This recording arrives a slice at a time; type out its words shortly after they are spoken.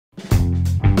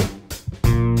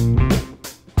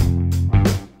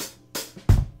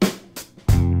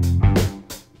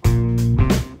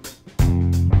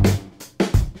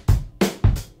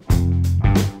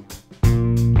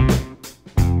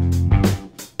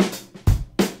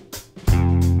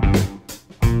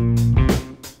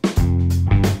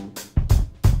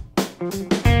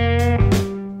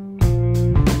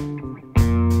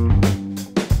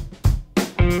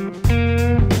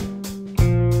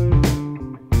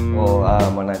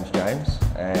My name's James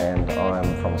and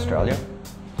I'm from Australia.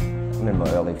 I'm in my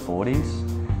early 40s.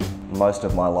 Most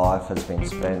of my life has been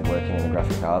spent working in the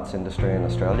graphic arts industry in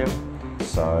Australia.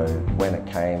 So when it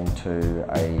came to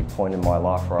a point in my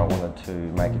life where I wanted to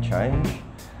make a change,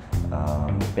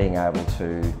 being able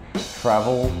to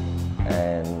travel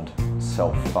and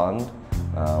self-fund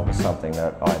was something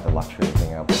that I had the luxury of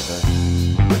being able to do.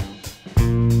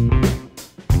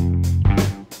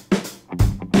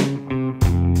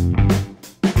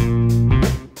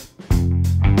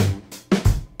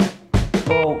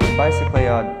 Well, basically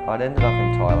I'd ended up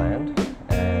in Thailand,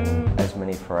 and as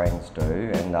many foreigners do,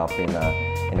 end up in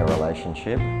a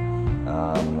relationship.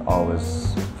 I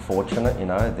was fortunate, you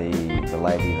know, the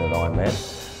lady that I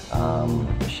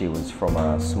met, she was from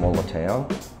a smaller town.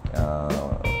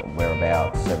 We're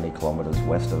about 70 kilometres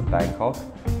west of Bangkok,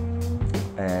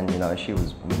 and you know, she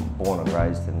was born and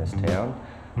raised in this town.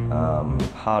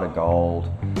 Heart of gold,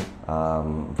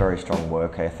 very strong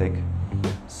work ethic.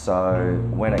 So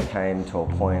when it came to a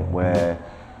point where,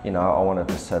 you know, I wanted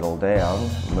to settle down,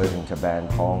 moving to Ban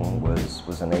Pong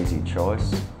was an easy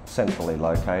choice, centrally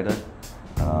located.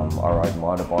 I rode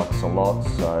motorbikes a lot,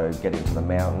 so getting to the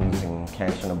mountains in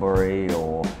Kanchanaburi,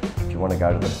 or if you want to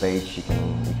go to the beach, you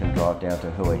can drive down to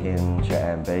Hua Hin,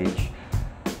 Cham Beach,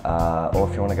 or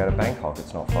if you want to go to Bangkok,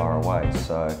 it's not far away.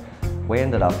 So we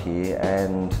ended up here,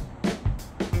 and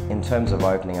in terms of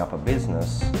opening up a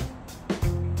business,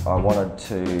 I wanted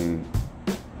to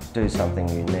do something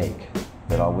unique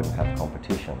that I wouldn't have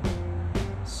competition.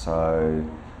 So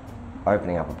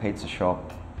opening up a pizza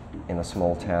shop in a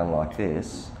small town like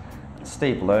this,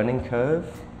 steep learning curve,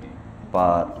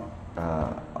 but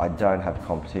I don't have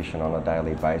competition on a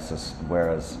daily basis,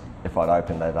 whereas if I'd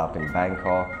opened that up in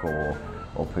Bangkok or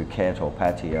Phuket or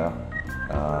Pattaya,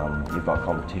 you've got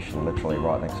competition literally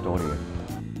right next door to you.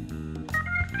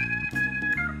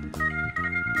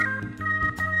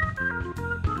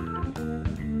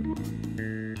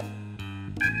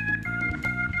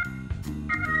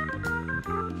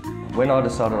 When I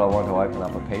decided I wanted to open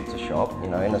up a pizza shop, you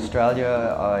know, in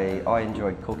Australia, I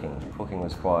enjoyed cooking. Cooking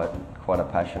was quite a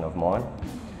passion of mine.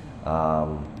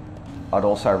 I'd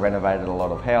also renovated a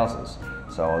lot of houses,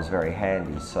 so I was very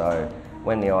handy. So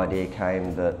when the idea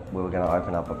came that we were going to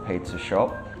open up a pizza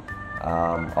shop,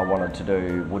 I wanted to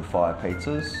do wood fire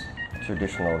pizzas,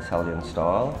 traditional Italian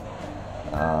style.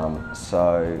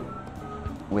 So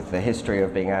with the history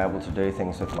of being able to do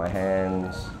things with my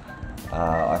hands,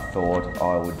 I thought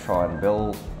I would try and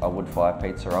build a wood fire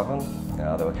pizza oven.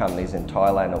 There were companies in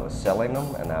Thailand that were selling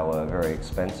them, and they were very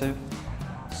expensive.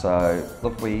 So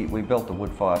look, we built a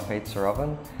wood fire pizza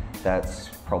oven. That's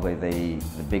probably the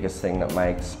biggest thing that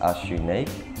makes us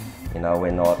unique. You know,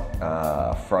 we're not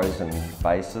frozen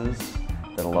bases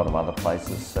that a lot of other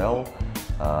places sell.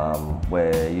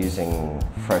 We're using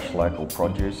fresh local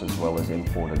produce as well as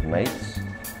imported meats,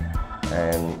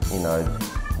 and you know,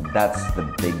 that's the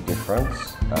big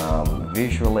difference.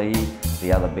 Visually,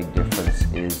 the other big difference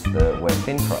is that we're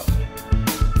thin crust.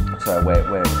 So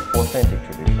we're authentic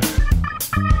tradition.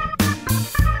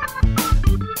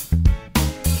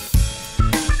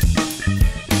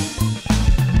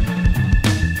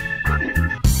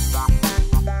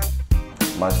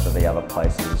 Most of the other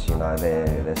places, you know,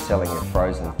 they're selling you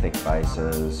frozen thick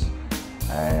bases,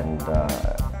 and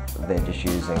they're just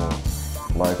using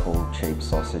local cheap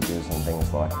sausages and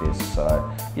things like this. So,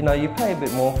 you know, you pay a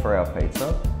bit more for our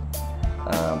pizza,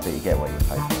 but you get what you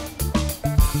pay for.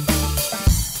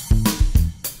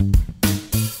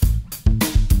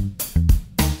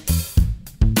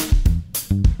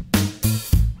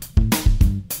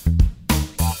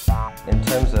 In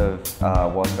terms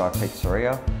of what's Guy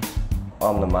Pizzeria,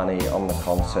 I'm the money, I'm the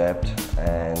concept,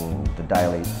 and the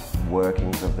daily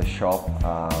workings of the shop.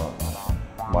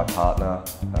 My partner,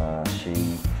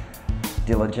 she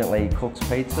diligently cooks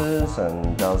pizzas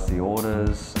and does the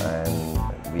orders, and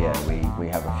yeah, we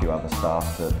have a few other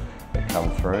staff that come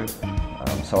through.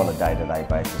 So on a day-to-day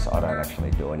basis, I don't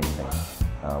actually do anything.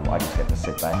 I just get to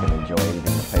sit back and enjoy eating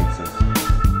the pizzas.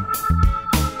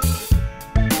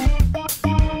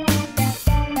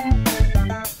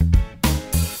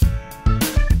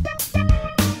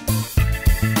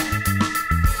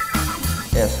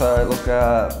 Yeah, so look,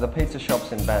 the pizza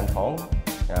shop's in Ban Pong.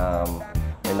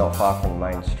 We're not far from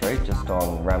the main street, just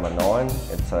on Rama 9.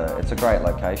 It's a great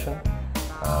location.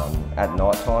 At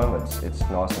night time, it's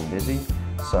nice and busy.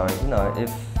 So, you know,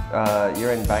 if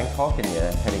you're in Bangkok and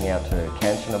you're heading out to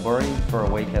Kanchanaburi for a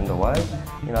weekend away,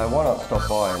 you know, why not stop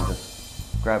by and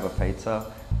just grab a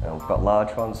pizza? And we've got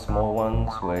large ones, small ones.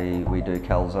 We do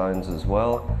calzones as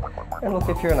well. And look,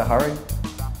 if you're in a hurry,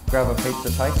 grab a pizza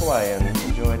takeaway and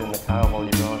enjoy it in the car while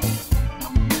you're driving.